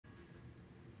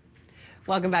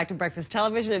Welcome back to Breakfast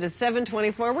Television. It is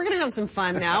 7:24. We're going to have some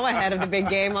fun now ahead of the big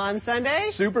game on Sunday.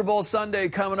 Super Bowl Sunday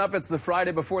coming up. It's the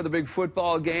Friday before the big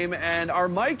football game. And our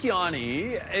Mike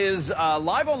Yanni is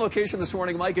live on location this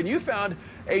morning, Mike. And you found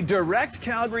a direct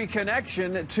Calgary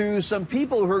connection to some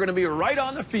people who are going to be right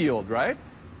on the field, right?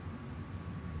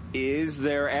 Is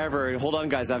there ever? Hold on,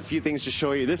 guys. I have a few things to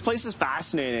show you. This place is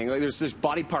fascinating. Like there's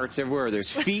body parts everywhere. There's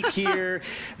feet here.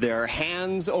 There are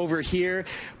hands over here.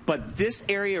 But this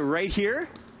area right here,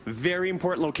 very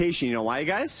important location. You know why,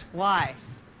 guys? Why?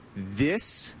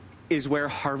 This is where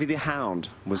Harvey the Hound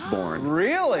was born.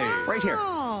 Really? Wow. Right here.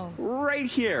 Right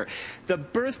here. The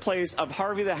birthplace of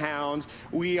Harvey the Hound.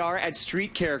 We are at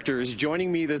Street Characters.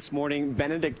 Joining me this morning,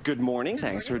 Benedict, good morning.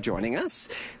 Thanks for joining us.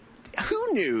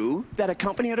 Who knew that a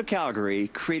company out of Calgary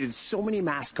created so many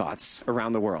mascots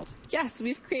around the world? Yes,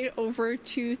 we've created over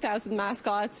 2,000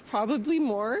 mascots, probably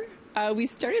more. We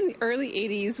started in the early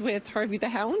 80s with Harvey the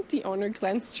Hound. The owner,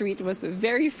 Glenn Street, was the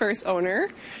very first owner,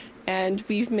 and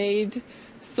we've made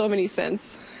so many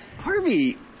since.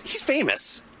 Harvey, he's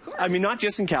famous. I mean, not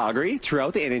just in Calgary,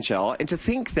 throughout the NHL. And to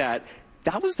think that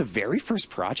that was the very first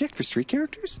project for Street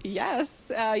Characters? Yes,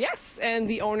 yes. And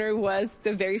the owner was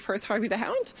the very first Harvey the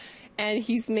Hound. And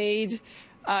he's made,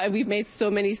 we've made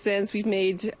so many since. We've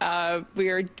made,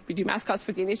 we do mascots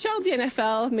for the NHL, the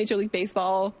NFL, Major League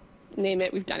Baseball, name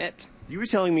it, we've done it. You were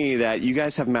telling me that you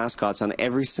guys have mascots on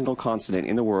every single continent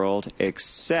in the world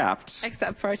except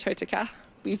for Antarctica.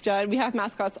 We have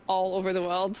mascots all over the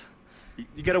world.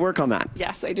 You got to work on that.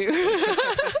 Yes, I do.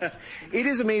 It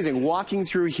is amazing. Walking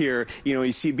through here,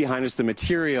 you see behind us the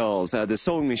materials, the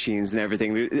sewing machines and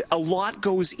everything. A lot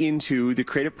goes into the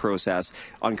creative process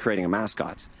on creating a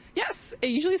mascot. Yes, it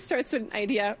usually starts with an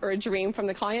idea or a dream from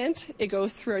the client. It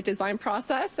goes through a design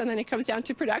process, and then it comes down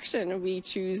to production. We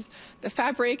choose the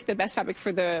fabric, the best fabric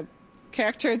for the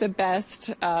character, the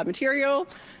best material,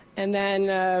 and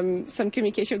then some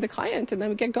communication with the client, and then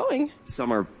we get going.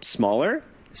 Some are smaller.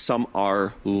 Some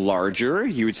are larger.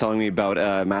 You were telling me about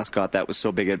a mascot that was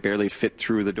so big it barely fit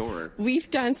through the door. We've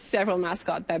done several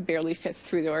mascots that barely fit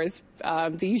through doors.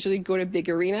 They usually go to big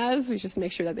arenas. We just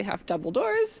make sure that they have double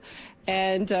doors.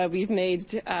 And we've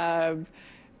made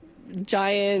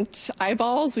giant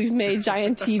eyeballs. We've made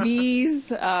giant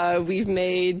TVs. We've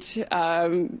made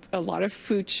a lot of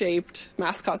food-shaped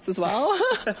mascots as well.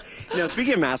 Now,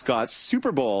 speaking of mascots,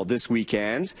 Super Bowl this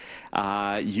weekend,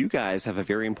 you guys have a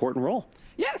very important role.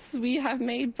 Yes, we have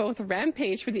made both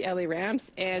Rampage for the LA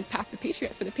Rams and Pat the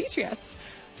Patriot for the Patriots.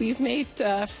 We've made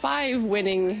 5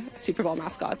 winning Super Bowl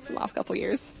mascots the last couple of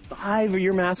years. 5 of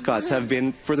your mascots have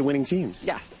been for the winning teams.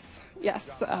 Yes,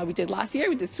 yes. We did last year.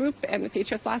 We did Swoop and the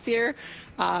Patriots last year,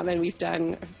 and we've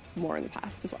done more in the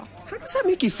past as well. How does that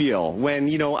make you feel when,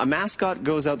 a mascot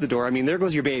goes out the door? I mean, there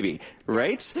goes your baby,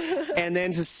 right? And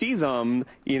then to see them,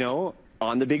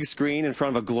 on the big screen in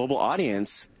front of a global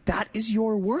audience, that is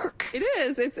your work. It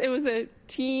is. It was a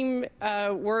team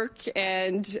work,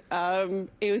 and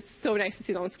it was so nice to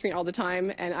see them on screen all the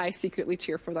time, and I secretly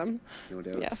cheer for them. No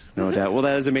doubt. Yes. No doubt. Well,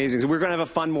 that is amazing. So we're going to have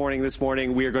a fun morning this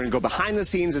morning. We are going to go behind the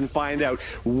scenes and find out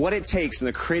what it takes in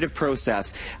the creative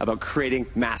process about creating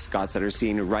mascots that are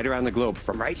seen right around the globe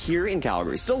from right here in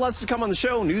Calgary. Still lots to come on the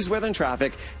show. News, weather, and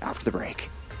traffic after the break.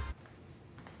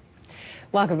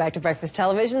 Welcome back to Breakfast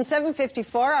Television.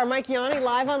 7:54. Our Mike Yanni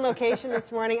live on location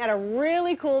this morning at a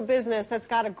really cool business that's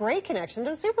got a great connection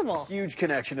to the Super Bowl. Huge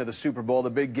connection to the Super Bowl, the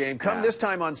big game. Come this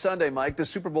time on Sunday, Mike, the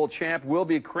Super Bowl champ will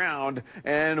be crowned,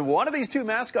 and one of these 2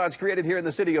 mascots created here in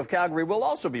the city of Calgary will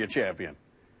also be a champion.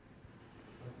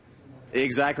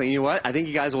 Exactly. You know what? I think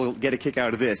you guys will get a kick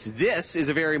out of this. This is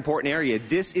a very important area.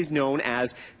 This is known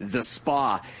as the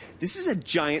spa. This is a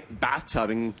giant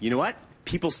bathtub, and you know what?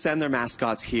 People send their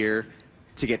mascots here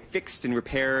to get fixed and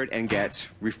repaired and get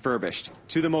refurbished.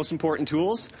 2 of the most important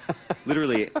tools,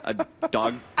 literally a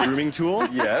dog grooming tool,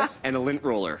 yes, and a lint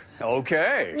roller.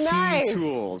 Okay. Nice. Key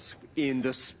tools in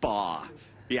the spa.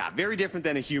 Yeah, very different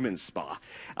than a human spa.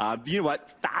 You know what?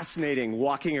 Fascinating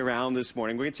walking around this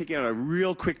morning. We're going to take you on a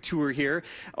real quick tour here.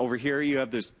 Over here you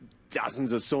have there's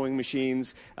dozens of sewing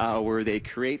machines where they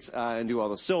create and do all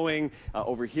the sewing.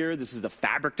 Over here, this is the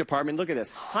fabric department. Look at this.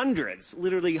 Hundreds,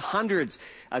 literally hundreds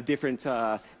of different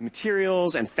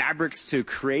materials and fabrics to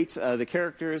create the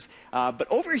characters. But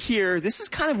over here, this is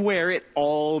kind of where it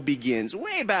all begins.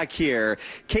 Way back here,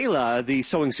 Kayla, the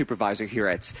sewing supervisor here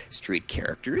at Street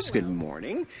Characters. Good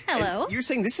morning. Hello. And you're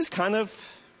saying this is kind of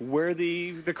where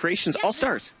the creations all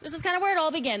start. This is kind of where it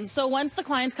all begins. So once the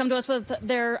clients come to us with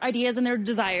their ideas and their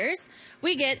desires,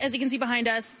 we get, as you can see behind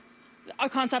us, our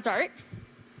concept art.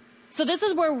 So this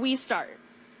is where we start.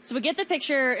 So we get the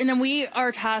picture, and then we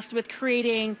are tasked with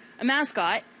creating a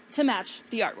mascot to match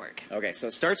the artwork. Okay, so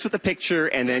it starts with a picture,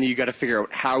 and then you got to figure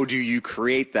out how do you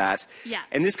create that. Yeah.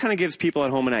 And this kind of gives people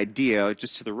at home an idea.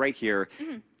 Just to the right here,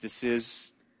 this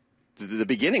is the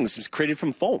beginnings. It's created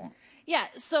from foam. Yeah,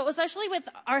 so especially with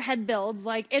our head builds,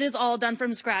 like it is all done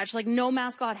from scratch. Like no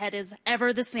mascot head is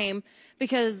ever the same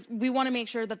because we want to make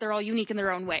sure that they're all unique in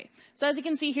their own way. So as you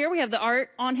can see here, we have the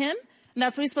art on him, and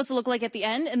that's what he's supposed to look like at the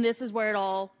end, and this is where it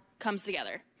all comes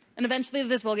together. And eventually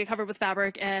this will get covered with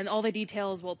fabric and all the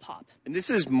details will pop. And this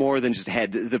is more than just a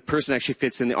head. The person actually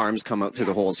fits in, the arms come out through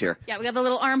the holes here. Yeah, we got the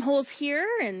little armholes here,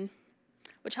 and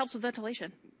which helps with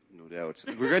ventilation. No doubt.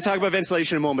 We're going to talk about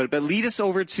ventilation in a moment, but lead us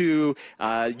over to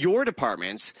your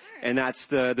department, and that's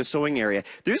the sewing area.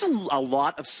 There's a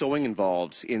lot of sewing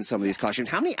involved in some of these costumes.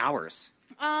 How many hours?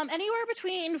 Anywhere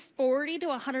between 40 to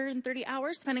 130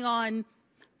 hours, depending on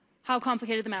how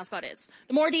complicated the mascot is.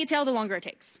 The more detail, the longer it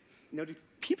takes. Now, do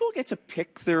people get to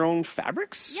pick their own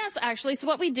fabrics? Yes, actually. So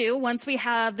what we do, once we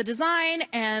have the design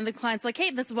and the client's like,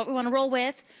 hey, this is what we want to roll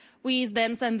with, we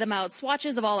then send them out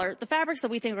swatches of all the fabrics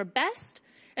that we think are best.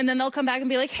 And then they'll come back and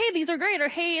be like, hey, these are great. Or,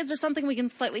 hey, is there something we can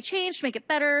slightly change to make it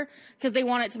better? Because they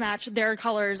want it to match their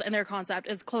colors and their concept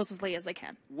as closely as they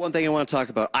can. One thing I want to talk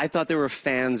about, I thought there were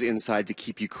fans inside to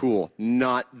keep you cool.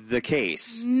 Not the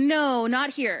case. No,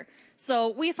 not here. So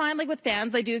we find, like, with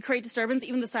fans, they do create disturbance.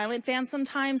 Even the silent fans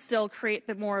sometimes still create a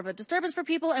bit more of a disturbance for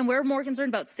people, and we're more concerned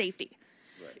about safety.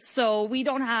 Right. So we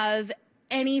don't have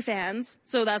any fans.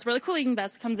 So that's where the cooling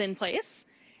vest comes in place.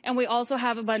 And we also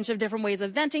have a bunch of different ways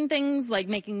of venting things, like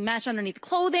making mesh underneath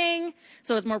clothing,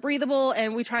 so it's more breathable,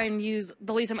 and we try and use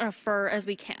the least amount of fur as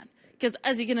we can. Because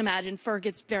as you can imagine, fur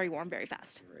gets very warm very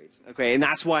fast. Right. Okay, and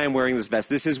that's why I'm wearing this vest.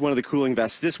 This is one of the cooling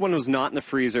vests. This one was not in the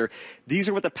freezer. These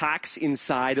are what the packs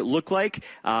inside look like,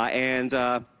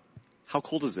 how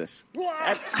cold is this?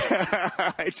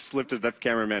 I just lifted up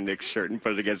cameraman Nick's shirt and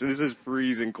put it against. This is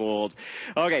freezing cold.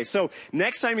 Okay, so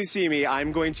next time you see me,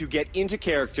 I'm going to get into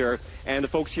character, and the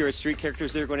folks here at Street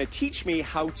Characters, they're going to teach me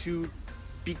how to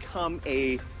become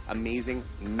a amazing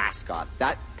mascot.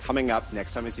 That coming up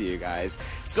next time I see you guys.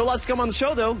 Still lots to come on the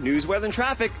show, though. News, weather, and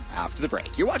traffic after the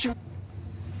break. You're watching.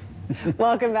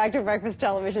 Welcome back to Breakfast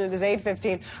Television. It is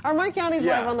 8:15. Our Mike Yanni's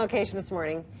live on location this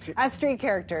morning as Street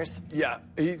Characters. Yeah.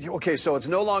 Okay, so it's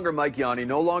no longer Mike Yanni,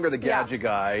 no longer the gadget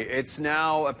guy. It's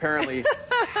now apparently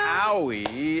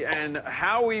Howie. And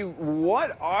Howie,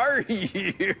 what are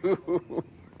you?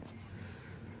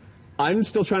 I'm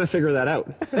still trying to figure that out.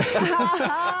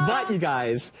 But, you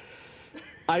guys,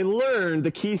 I learned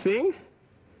the key thing,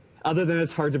 other than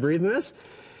it's hard to breathe in this,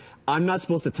 I'm not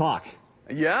supposed to talk.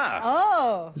 Yeah.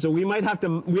 Oh. So we might have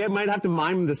to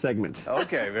mime the segment.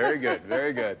 Okay, very good,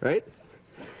 very good. Right?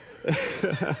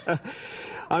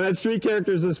 I'm at Street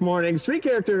Characters this morning. Street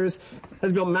Characters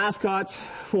has built mascots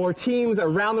for teams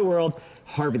around the world.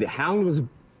 Harvey the Hound was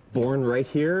born right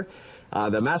here.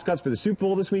 The mascots for the Super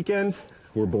Bowl this weekend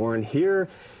were born here.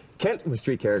 Kent with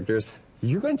Street Characters,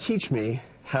 you're going to teach me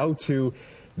how to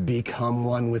become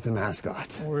one with the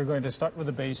mascot. We're going to start with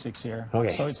the basics here.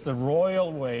 Okay. So it's the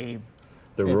royal way.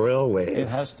 The royal wave. It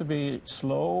has to be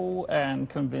slow and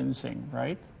convincing,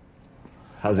 right?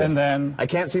 How's this? And then I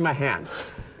can't see my hand.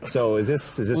 So is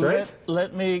this right?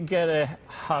 Let me get a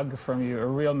hug from you, a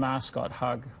real mascot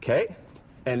hug. Okay.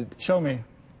 And show me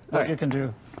what you can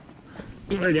do.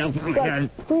 Oh,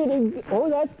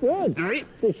 that's good. All right.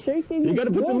 The shaking. You got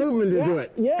to put some movement into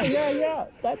it. Yeah.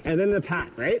 And then the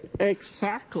pat, right?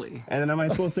 Exactly. And then am I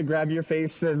supposed to grab your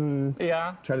face and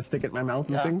try to stick it in my mouth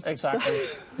and things? Exactly.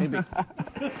 Maybe.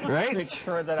 Right? Make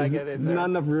sure that I get in there. Not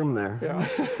enough room there. Yeah.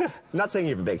 I'm not saying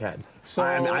you have a big head. So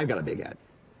I've got a big head.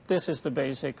 This is the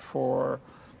basic for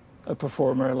a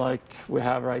performer like we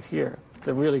have right here.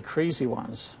 The really crazy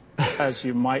ones. As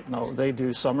you might know, they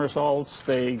do somersaults,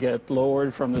 they get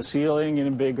lowered from the ceiling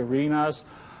in big arenas,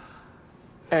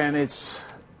 and it's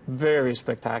very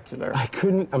spectacular. I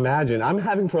couldn't imagine. I'm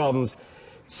having problems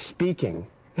speaking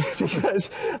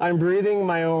because I'm breathing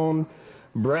my own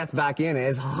breath back in.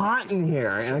 It's hot in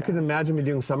here, and I couldn't imagine me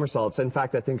doing somersaults. In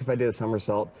fact, I think if I did a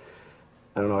somersault,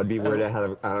 I don't know, I'd be worried I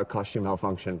had a costume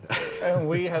malfunction. And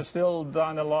we have still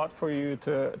done a lot for you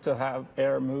to have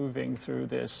air moving through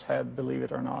this head, believe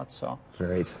it or not. So,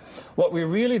 great. What we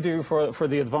really do for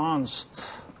the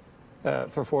advanced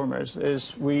performers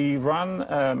is we run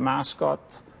a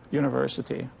mascot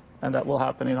university, and that will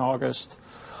happen in August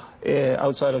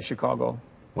outside of Chicago.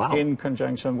 Wow. In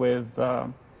conjunction with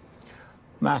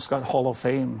Mascot Hall of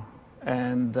Fame.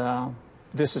 And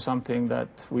this is something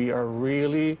that we are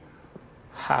really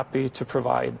happy to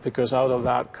provide, because out of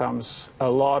that comes a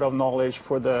lot of knowledge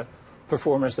for the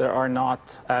performers that are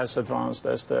not as advanced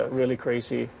as the really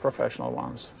crazy professional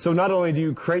ones. So not only do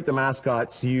you create the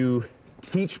mascots, you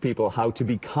teach people how to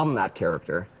become that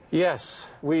character. Yes,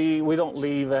 we don't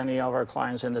leave any of our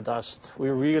clients in the dust. We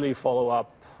really follow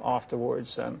up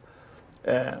afterwards and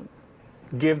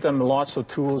give them lots of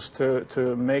tools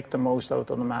to make the most out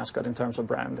of the mascot in terms of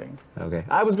branding. Okay.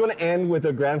 I was going to end with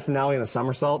a grand finale and a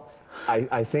somersault.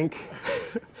 I think,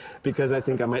 because I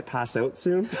think I might pass out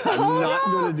soon. I'm not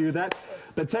going to do that.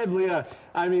 But Ted, Leah,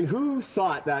 I mean, who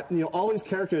thought that, you know, all these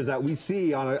characters that we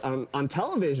see on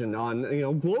television,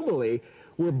 globally,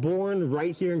 were born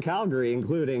right here in Calgary,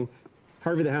 including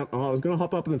Harvey the Hound. Oh, I was going to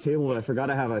hop up on the table, but I forgot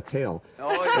I have a tail.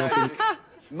 Oh, yeah.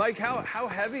 Mike, how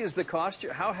heavy is the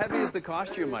costume? How heavy is the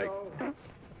costume, Mike?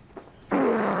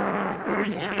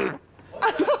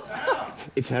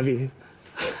 It's heavy.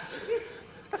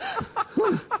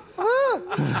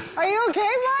 Are you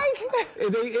okay,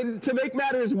 Mike? To make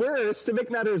matters worse,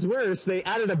 they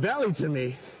added a belly to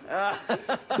me.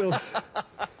 So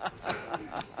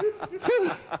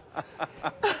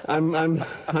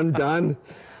I'm done.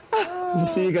 I'll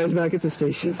see you guys back at the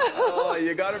station. Oh,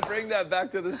 you got to bring that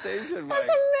back to the station, Mike. That's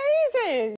amazing.